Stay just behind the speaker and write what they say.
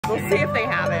We'll see if they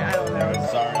have it. I don't know.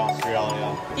 Sorry,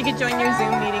 Australia. You could join your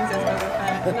Zoom meetings as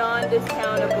Boba Fett.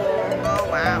 Non-discountable. Oh,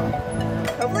 wow.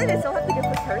 Hopefully they still have the gift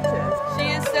with purchase. She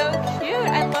is so cute.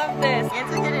 I love this.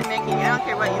 Answer good and Mickey. I don't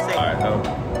care what you say. I hope.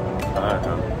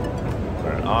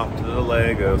 We're off to the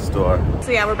Lego store.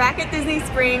 So yeah, we're back at Disney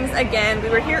Springs again. We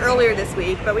were here earlier this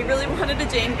week, but we really wanted a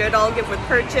Jane Goodall gift with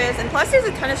purchase. And plus there's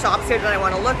a ton of shops here that I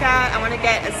want to look at. I want to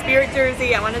get a Spirit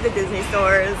jersey. I wanted the Disney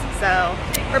stores. So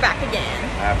we're back again.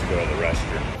 I have to go to the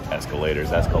restroom.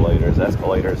 Escalators, escalators,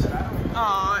 escalators.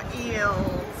 Aw,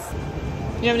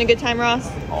 eels. You having a good time,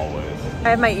 Ross? Always. I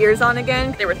have my ears on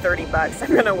again. They were 30 bucks.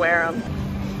 I'm gonna wear them.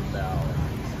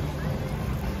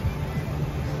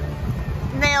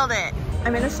 Nailed it.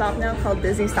 I'm in a shop now called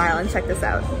Disney Style, and check this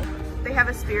out. They have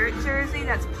a Spirit jersey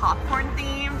that's popcorn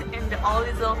themed, and all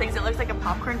these little things. It looks like a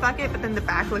popcorn bucket, but then the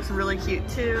back looks really cute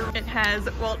too. It has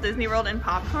Walt Disney World and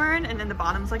popcorn, and then the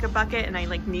bottom's like a bucket, and I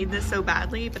like need this so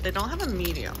badly, but they don't have a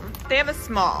medium. They have a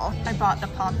small. I bought the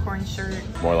popcorn shirt.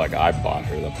 More like I bought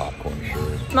her the popcorn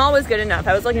shirt. Small was good enough.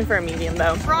 I was looking for a medium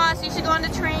though. Ross, you should go on the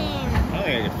train. I don't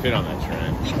think I could fit on that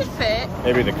train. You could fit.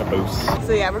 Maybe the caboose.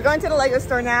 So yeah, we're going to the Lego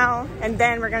store now, and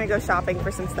then we're gonna go shopping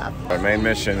for some stuff. Our main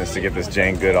mission is to get this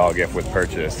Jane Goodall gift with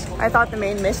purchase. I thought the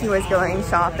main mission was going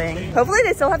shopping. Hopefully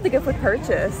they still have the gift with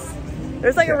purchase.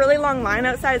 There's like a really long line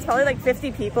outside. It's probably like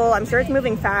 50 people. I'm sure it's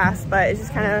moving fast, but it's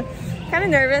just kind of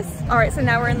nervous. All right, so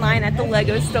now we're in line at the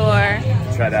Lego store.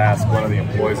 Tried to ask one of the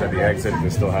employees at the exit if they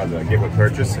still have the gift with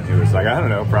purchase, and he was like, I don't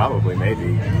know, probably,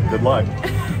 maybe. Good luck.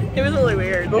 It was really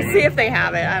weird. We'll see if they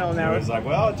have it. I don't know. It was like,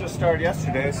 well, it just started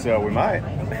yesterday, so we might.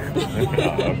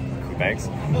 Thanks.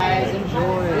 Guys, enjoy.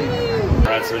 All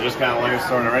right, so we're just kind of Lego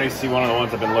store and already see one of the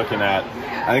ones I've been looking at.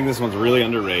 I think this one's really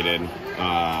underrated.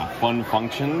 Fun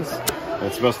functions.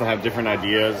 It's supposed to have different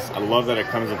ideas. I love that it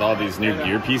comes with all these new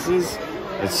gear pieces.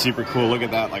 It's super cool. Look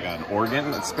at that, like an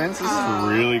organ that spins. This is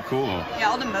really cool. Yeah,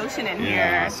 all the motion in here.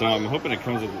 Yeah, so I'm hoping it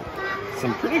comes with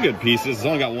some pretty good pieces. It's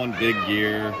only got one big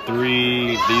gear,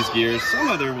 3 these gears, some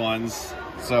other ones.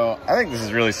 So I think this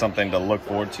is really something to look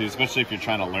forward to, especially if you're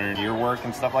trying to learn gear work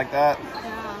and stuff like that.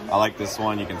 Yeah. I like this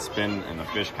one. You can spin and the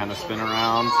fish kind of spin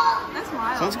around. That's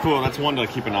wild. So that's cool. That's one to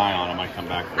keep an eye on. I might come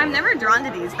back for. I'm never drawn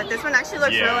to these, but this one actually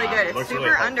looks really good. It's super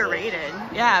really underrated.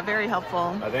 Yeah, very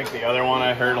helpful. I think the other one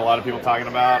I heard a lot of people talking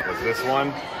about was this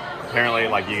one. Apparently,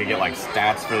 like, you could get like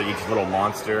stats for each little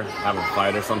monster, have a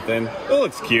fight or something. It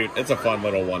looks cute. It's a fun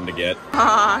little one to get.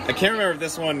 I can't remember if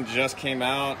this one just came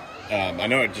out. I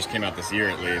know it just came out this year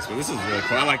at least, but this is really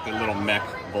cool. I like the little mech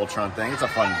Voltron thing. It's a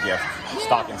fun gift,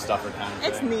 stocking stuffer kind of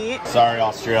thing. It's neat. Sorry,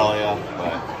 Australia,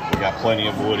 but we got plenty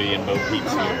of Woody and Bo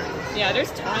Peeps here. Yeah,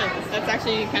 there's tons. That's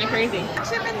actually kind of crazy.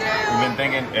 We've been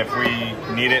thinking if we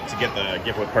need it to get the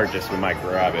gift with purchase, we might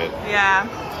grab it.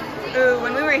 Yeah. Ooh,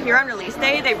 when we were here on release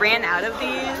day, they ran out of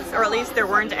these, or at least there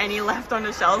weren't any left on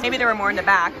the shelves. Maybe there were more in the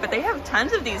back, but they have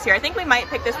tons of these here. I think we might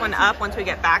pick this one up once we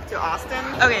get back to Austin.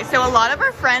 Okay, so a lot of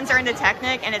our friends are into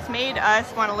Technic, and it's made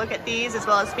us want to look at these as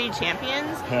well as Speed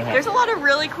Champions. There's a lot of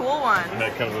really cool ones. And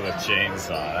that comes with a chainsaw.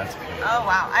 That's cool. Oh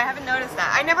wow, I haven't noticed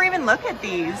that. I never even look at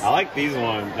these. I like these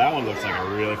ones. That one looks like a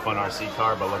really fun RC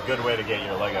car, but a good way to get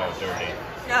your Lego dirty.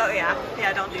 Oh yeah,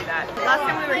 yeah, don't do that. Last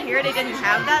time we were here, they didn't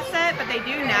have that set, but they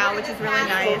do now, which is really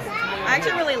nice. I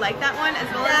actually really like that one, as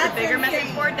well as the bigger message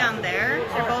board down there.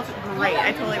 They're both great.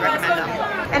 I totally recommend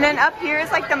them. And then up here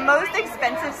is like the most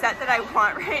expensive set that I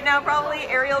want right now, probably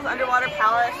Ariel's Underwater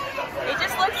Palace. It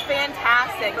just looks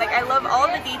fantastic. Like, I love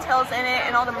all the details in it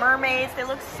and all the mermaids. They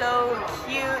look so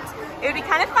cute. It would be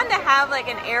kind of fun to have like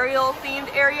an Ariel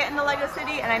themed area in the Lego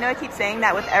City, and I know I keep saying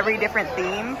that with every different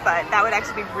theme, but that would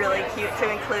actually be really cute to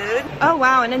include. Oh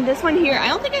wow, and then this one here, I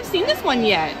don't think I've seen this one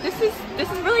yet. This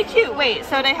is really cute. Wait,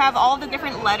 so they have all the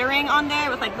different lettering on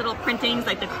there with like little printings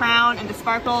like the crown and the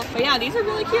sparkle. But yeah, these are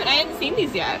really cute. I hadn't seen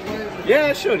these yet. Yeah,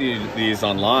 I showed you these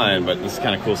online, but this is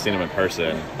kind of cool seeing them in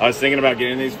person. I was thinking about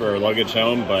getting these for a luggage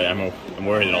home, but I'm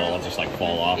worried it'll all just like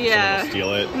fall off. Yeah, someone will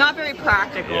steal it. Not very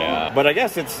practical. Yeah, but I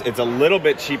guess it's a little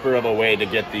bit cheaper of a way to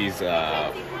get these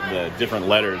the different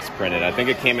letters printed. I think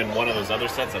it came in one of those other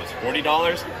sets that was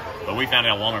 $40, but we found it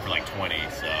at Walmart for like 20.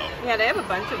 So yeah, they have a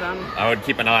bunch of them. I would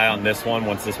keep an eye on this one.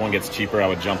 Once this one gets cheaper, I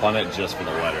would jump on it just for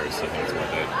the letters. I think it's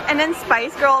worth it. And then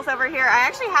Spice Girls over here. I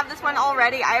actually have this one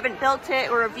already. I haven't built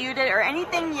it or reviewed it or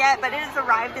anything yet, but it has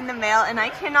arrived in the mail and I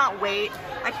cannot wait.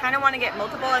 I kind of want to get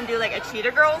multiple and do like a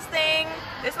Cheetah Girls thing.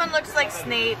 This one looks like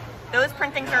Snape. Those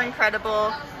printings are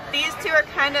incredible. These two are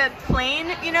kind of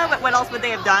plain, you know, but what else would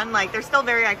they have done? Like, they're still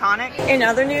very iconic. In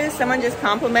other news, someone just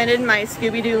complimented my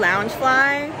Scooby-Doo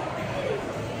Loungefly.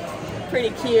 Pretty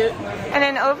cute. And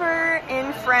then over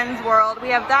in Friends World. We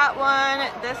have that one,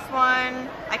 this one.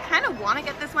 I kind of want to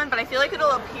get this one, but I feel like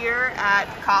it'll appear at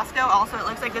Costco. Also, it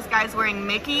looks like this guy's wearing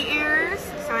Mickey ears.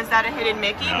 So is that a hidden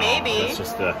Mickey? No, maybe. It's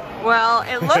just a... Well,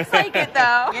 it looks like it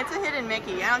though. It's a hidden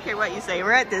Mickey. I don't care what you say.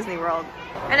 We're at Disney World.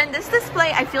 And then this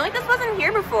display, I feel like this wasn't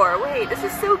here before. Wait, this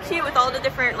is so cute with all the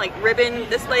different like ribbon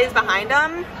displays behind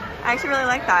them. I actually really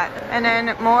like that. And then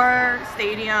more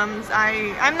stadiums.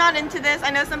 I'm not into this. I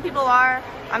know some people are.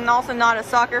 I'm also not a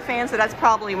soccer fan, so that's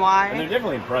probably why. And they're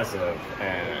definitely impressive,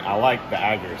 and I like the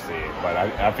accuracy, but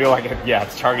I feel like,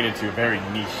 it's targeted to a very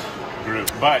niche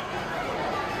group. But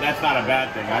that's not a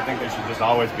bad thing. I think there should just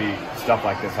always be stuff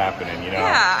like this happening, you know?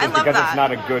 Yeah, I love that. Because it's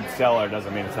not a good seller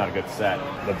doesn't mean it's not a good set.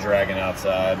 The dragon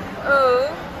outside.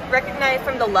 Oh, recognized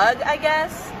from the lug, I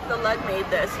guess. The lug made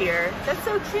this here. That's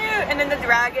so cute. And then the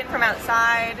dragon from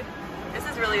outside. This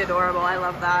is really adorable. I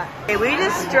love that. Okay, we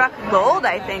just struck gold,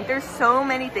 I think. There's so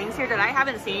many things here that I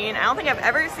haven't seen. I don't think I've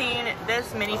ever seen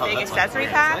this minifig accessory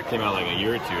pack. That came out like a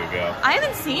year or two ago. I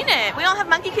haven't seen it. We don't have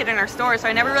Monkie Kid in our store, so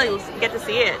I never really get to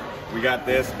see it. We got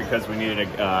this because we needed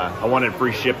I wanted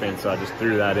free shipping, so I just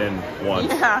threw that in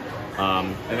once. Yeah.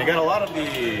 And they got a lot of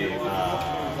the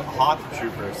Hawk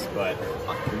Troopers, but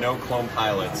no clone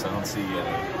pilots. I don't see any.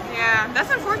 Yeah,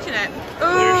 that's unfortunate.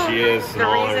 Ooh, there she is. The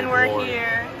reason we're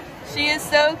here. She is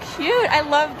so cute. I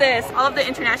love this. All of the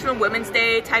International Women's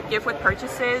Day type gift with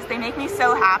purchases, they make me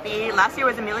so happy. Last year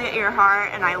was Amelia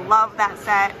Earhart, and I love that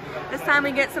set. This time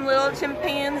we get some little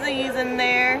chimpanzees in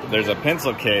there. There's a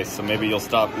pencil case, so maybe you'll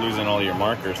stop losing all your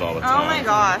markers all the time. Oh my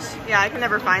gosh. Yeah, I can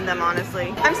never find them,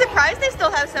 honestly. I'm surprised they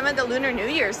still have some of the Lunar New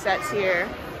Year sets here.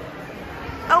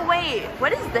 Oh wait,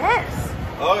 what is this?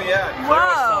 Oh yeah, Claire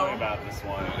was telling me Whoa. about this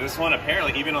one. This one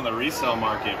apparently, even on the resale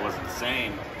market, was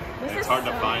insane. It's hard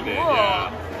to find it. cool.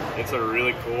 Yeah, it's a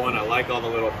really cool one. I like all the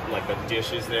little, like the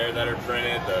dishes there that are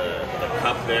printed. The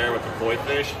cup there with the koi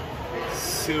fish.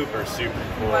 Super, super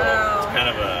cool. Wow.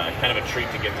 It's kind of a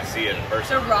treat to get to see it in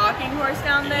person. The rocking horse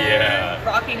down there. Yeah.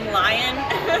 Rocking lion.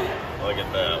 Look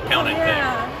at the counting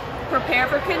thing. Prepare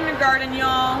for kindergarten,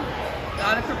 y'all.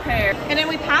 Gotta prepare. And then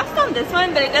we passed on this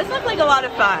one, but it does look like a lot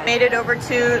of fun. Made it over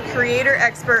to Creator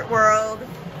Expert World.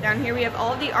 Down here we have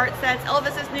all of the art sets.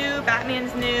 Elvis is new,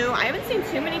 Batman's new. I haven't seen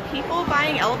too many people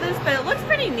buying Elvis, but it looks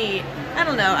pretty neat. I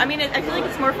don't know. I mean, I feel like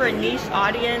it's more for a niche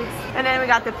audience. And then we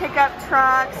got the pickup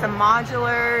truck, some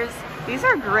modulars. These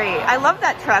are great. I love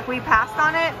that truck. We passed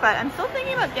on it, but I'm still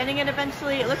thinking about getting it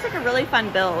eventually. It looks like a really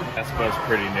fun build. Vespa's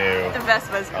pretty new. The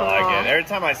Vespa's cool. I like it. Every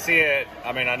time I see it,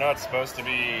 I mean, I know it's supposed to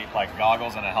be like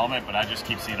goggles and a helmet, but I just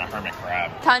keep seeing a hermit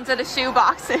crab. Tons of the shoe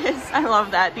boxes. I love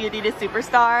that. The Adidas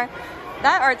Superstar.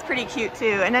 That art's pretty cute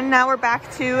too. And then now we're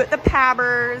back to the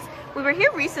Pabbers. We were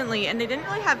here recently and they didn't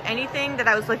really have anything that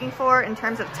I was looking for in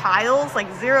terms of tiles,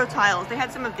 like 0 tiles. They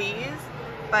had some of these,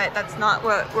 but that's not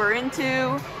what we're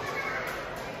into.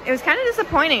 It was kind of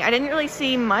disappointing. I didn't really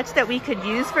see much that we could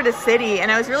use for the city,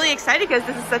 and I was really excited because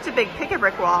this is such a big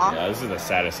pick-a-brick wall. Yeah, this is the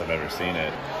saddest I've ever seen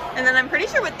it. And then I'm pretty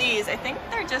sure with these, I think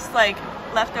they're just like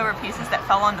leftover pieces that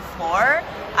fell on the floor.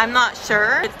 I'm not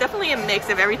sure. It's definitely a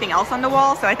mix of everything else on the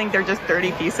wall, so I think they're just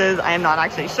dirty pieces. I am not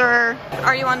actually sure.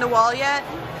 Are you on the wall yet?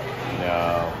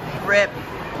 No. Rip.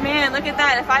 Man, look at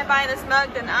that. If I buy this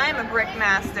mug, then I'm a brick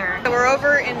master. So we're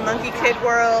over in Monkie Kid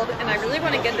World, and I really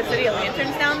want to get the City of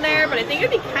Lanterns down there, but I think it'd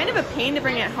be kind of a pain to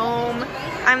bring it home.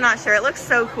 I'm not sure. It looks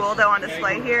so cool, though, on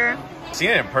display here.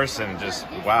 Seeing it in person, just,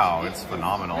 wow, it's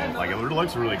phenomenal. Like, it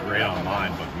looks really great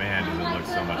online, but man, does it look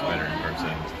so much better in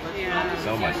person.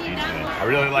 So much detail. I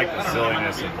really like the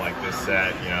silliness of, like, this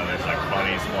set. You know, there's, like,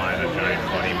 bunnies flying a giant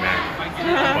bunny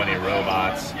mech, bunny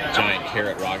robots, giant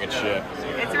carrot rocket ship.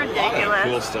 It's A lot ridiculous.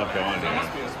 of cool stuff going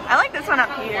here. I like this one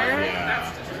up here.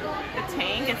 Yeah. The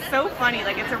tank. It's so funny.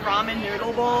 Like, it's a ramen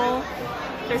noodle bowl.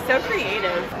 They're so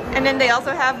creative. And then they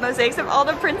also have mosaics of all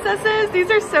the princesses. These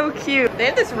are so cute. They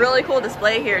have this really cool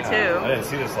display here too. I didn't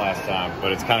see this last time,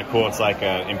 but it's kind of cool. It's like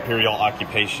an imperial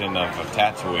occupation of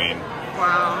Tatooine.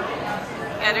 Wow.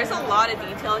 Yeah, there's a lot of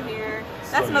detail here.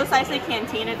 That's Mos Eisley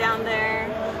Cantina down there.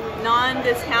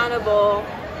 Non-discountable.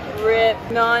 Rip.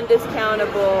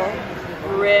 Non-discountable.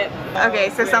 Rip.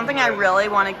 Okay, so something I really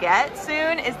want to get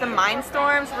soon is the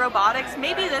Mindstorms robotics.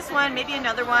 Maybe this one, maybe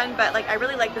another one, but like I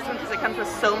really like this one because it comes with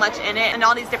so much in it and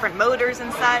all these different motors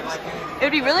and such. It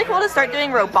would be really cool to start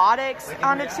doing robotics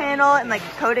on the channel and like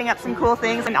coding up some cool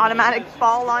things. An automatic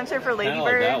ball launcher for Kind of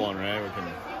Ladybird. like that one, right? We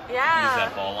can Yeah. Use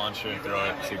that ball launcher and throw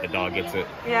it, see if the dog gets it.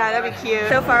 Yeah, that'd be cute.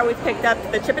 So far we've picked up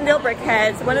the Chippendale brick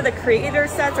heads, one of the creator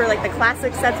sets or like the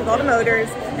classic sets with all the motors,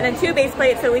 and then 2 base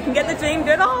plates so we can get the Jane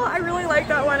Goodall. I really like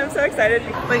that one. I'm so excited.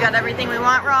 We got everything we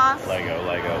want, Ross. Lego,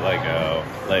 Lego, Lego,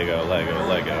 Lego, Lego,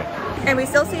 Lego. And we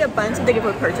still see a bunch of the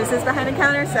giveaway purchases behind the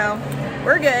counter, so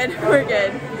we're good. We're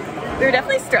good. We were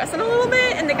definitely stressing a little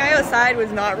bit, and the guy outside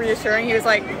was not reassuring. He was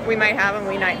like, we might have them,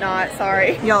 we might not,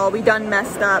 sorry. Y'all, we done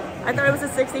messed up. I thought it was a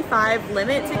 65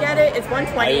 limit to get it. It's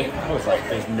 120. I was like,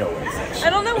 there's no way. I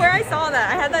don't know where I saw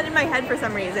that. I had that in my head for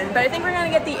some reason, but I think we're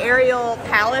gonna get the Ariel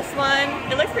Palace one.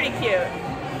 It looks pretty cute.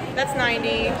 That's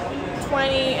 90,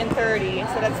 20, and 30.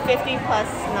 So that's 50 plus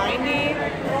 90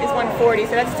 is 140,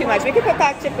 so that's too much. We could put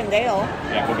back Chippendale.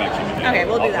 Yeah, put back Chippendale. Okay,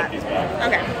 we'll do I'll that. put these back.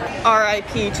 Okay.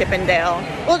 R.I.P. Chippendale.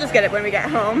 We'll just get it when we get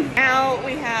home. Now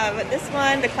we have this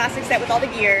one, the classic set with all the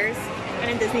gears, and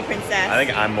a Disney Princess. I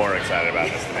think I'm more excited about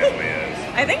this than Emily is.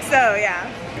 I think so,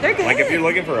 yeah. They're good. Like if you're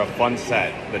looking for a fun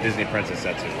set, the Disney Princess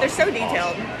sets are They're so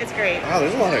detailed. Awesome. It's great. Wow,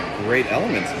 there's a lot of great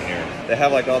elements in here. They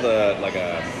have like all the, like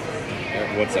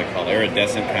what's that called?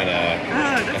 Iridescent kind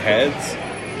of heads.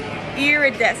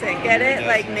 Iridescent, get it?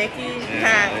 Like Mickey.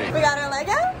 Yeah. We got our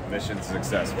Lego? Mission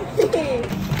successful.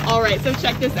 All right, so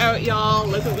check this out, y'all.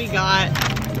 Look what we got.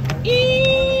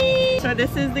 Eee! So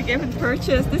this is the gift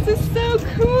purchase. This is so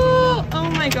cool.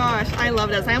 Oh my gosh, I love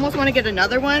this. I almost want to get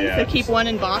another one, so keep one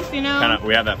in box, you know?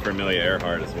 We have that for Amelia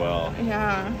Earhart as well.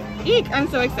 Yeah. Eek, I'm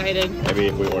so excited. Maybe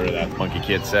if we order that Monkie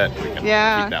Kid set, we can keep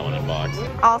that one in box.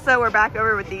 Also, we're back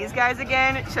over with these guys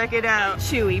again. Check it out.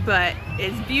 Chewy, but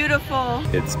it's beautiful.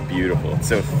 It's beautiful. It's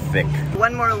so thick.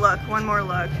 One more look, one more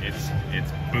look. It's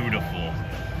beautiful.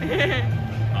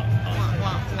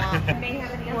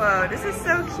 Whoa, this is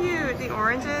so cute. The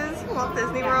oranges, Walt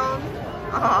Disney World.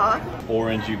 Aww.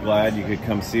 Orange, you glad you could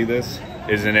come see this?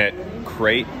 Isn't it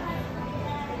great?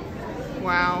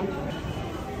 Wow.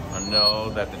 I know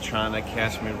that they're trying to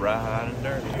catch me riding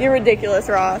dirty. You're ridiculous,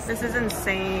 Ross. This is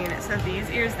insane. So these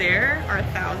ears there are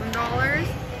 $1,000,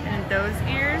 and those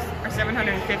ears are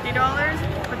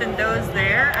 $750. But then those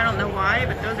there, I don't know why,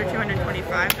 but those are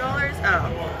 $225.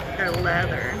 Oh, they're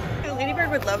leather.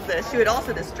 Ladybird would love this. She would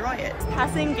also destroy it.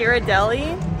 Passing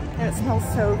Ghirardelli, and it smells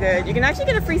so good. You can actually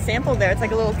get a free sample there. It's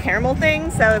like a little caramel thing.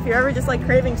 So if you're ever just like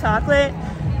craving chocolate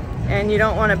and you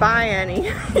don't want to buy any,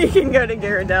 you can go to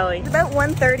Ghirardelli. It's about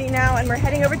 1:30 now, and we're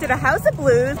heading over to the House of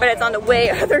Blues, but it's on the way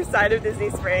other side of Disney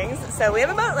Springs. So we have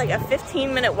about like a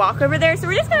 15-minute walk over there. So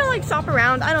we're just gonna like shop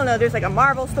around. I don't know, there's like a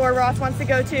Marvel store Ross wants to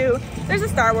go to. There's a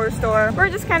Star Wars store. We're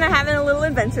just kind of having a little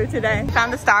adventure today.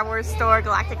 Found the Star Wars store,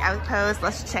 Galactic Outpost.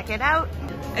 Let's check it out.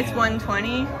 It's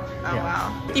 120. Oh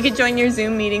wow. You could join your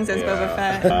Zoom meetings as Boba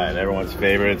Fett. And everyone's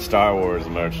favorite Star Wars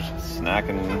merch,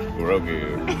 snacking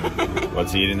Grogu.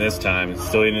 What's he eating this time? He's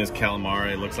still eating his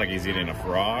calamari. It looks like he's eating a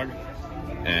frog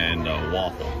and a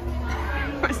waffle.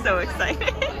 We're so excited.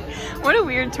 What a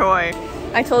weird toy.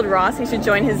 I told Ross he should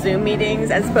join his Zoom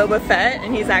meetings as Boba Fett,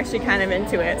 and he's actually kind of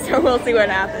into it, so we'll see what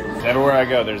happens. Everywhere I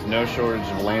go, there's no shortage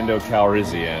of Lando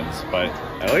Calrissians, but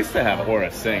at least they have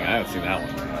Aura Singh. I haven't seen that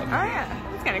one. Oh yeah,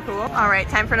 that's kind of cool. All right,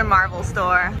 time for the Marvel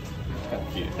store.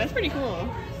 Cute. That's pretty cool.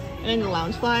 And then the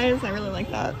lounge flies, I really like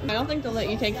that. I don't think they'll let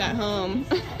you take that home.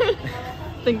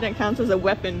 I think that counts as a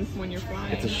weapon when you're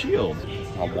flying. It's a shield.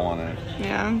 I want it.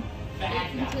 Yeah,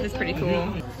 it's pretty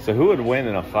cool. So who would win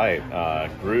in a fight,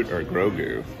 Groot or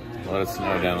Grogu? Let us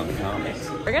know down in the comments.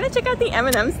 We're gonna check out the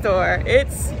M&M store.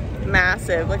 It's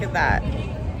massive, look at that.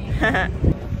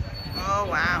 Oh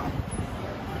wow,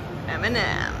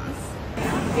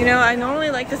 M&Ms. You know, I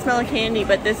normally like the smell of candy,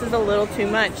 but this is a little too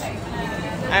much.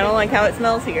 I don't like how it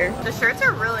smells here. The shirts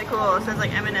are really cool. It says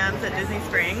like M&Ms at Disney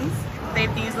Springs. They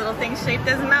have these little things shaped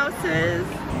as mouses.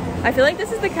 I feel like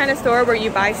this is the kind of store where you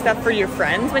buy stuff for your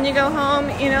friends when you go home.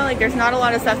 You know, like there's not a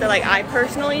lot of stuff that like I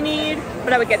personally need,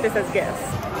 but I would get this as gifts.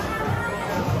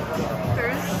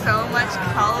 There's so much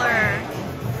color.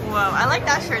 Whoa, I like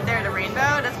that shirt there, the rainbow.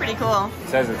 That's pretty cool. It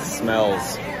says it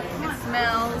smells. It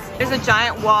smells. There's a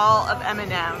giant wall of M&M.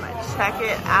 Check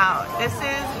it out. This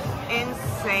is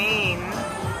insane.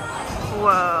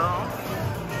 Whoa.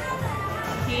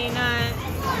 Peanut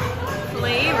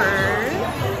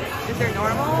flavors. Is there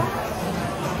normal?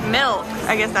 Milk.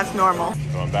 I guess that's normal.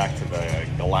 Going back to the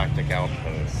Galactic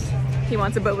Outpost. He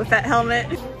wants a Boba Fett helmet.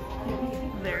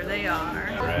 There they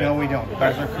are. No, we don't.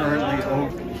 Those are currently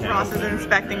open. Ross is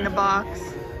inspecting the box.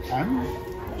 If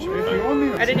you want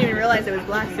me to- I didn't even realize it was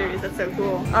Black Series. That's so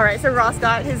cool. All right, so Ross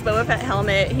got his Boba Fett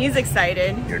helmet. He's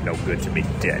excited. You're no good to me,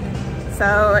 dead.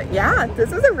 So yeah,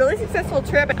 this was a really successful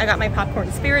trip. I got my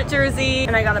Popcorn Spirit jersey,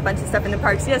 and I got a bunch of stuff in the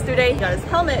parks yesterday. He got his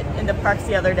helmet in the parks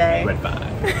the other day. Red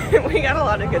 5. We got a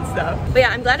lot of good stuff. But yeah,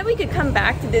 I'm glad that we could come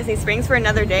back to Disney Springs for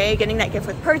another day. Getting that gift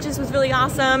with purchase was really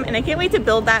awesome, and I can't wait to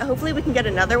build that. Hopefully we can get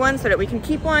another one so that we can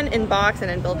keep one in box and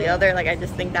then build the other. Like, I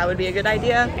just think that would be a good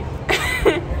idea.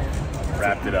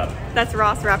 Wrapped it up. That's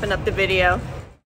Ross wrapping up the video.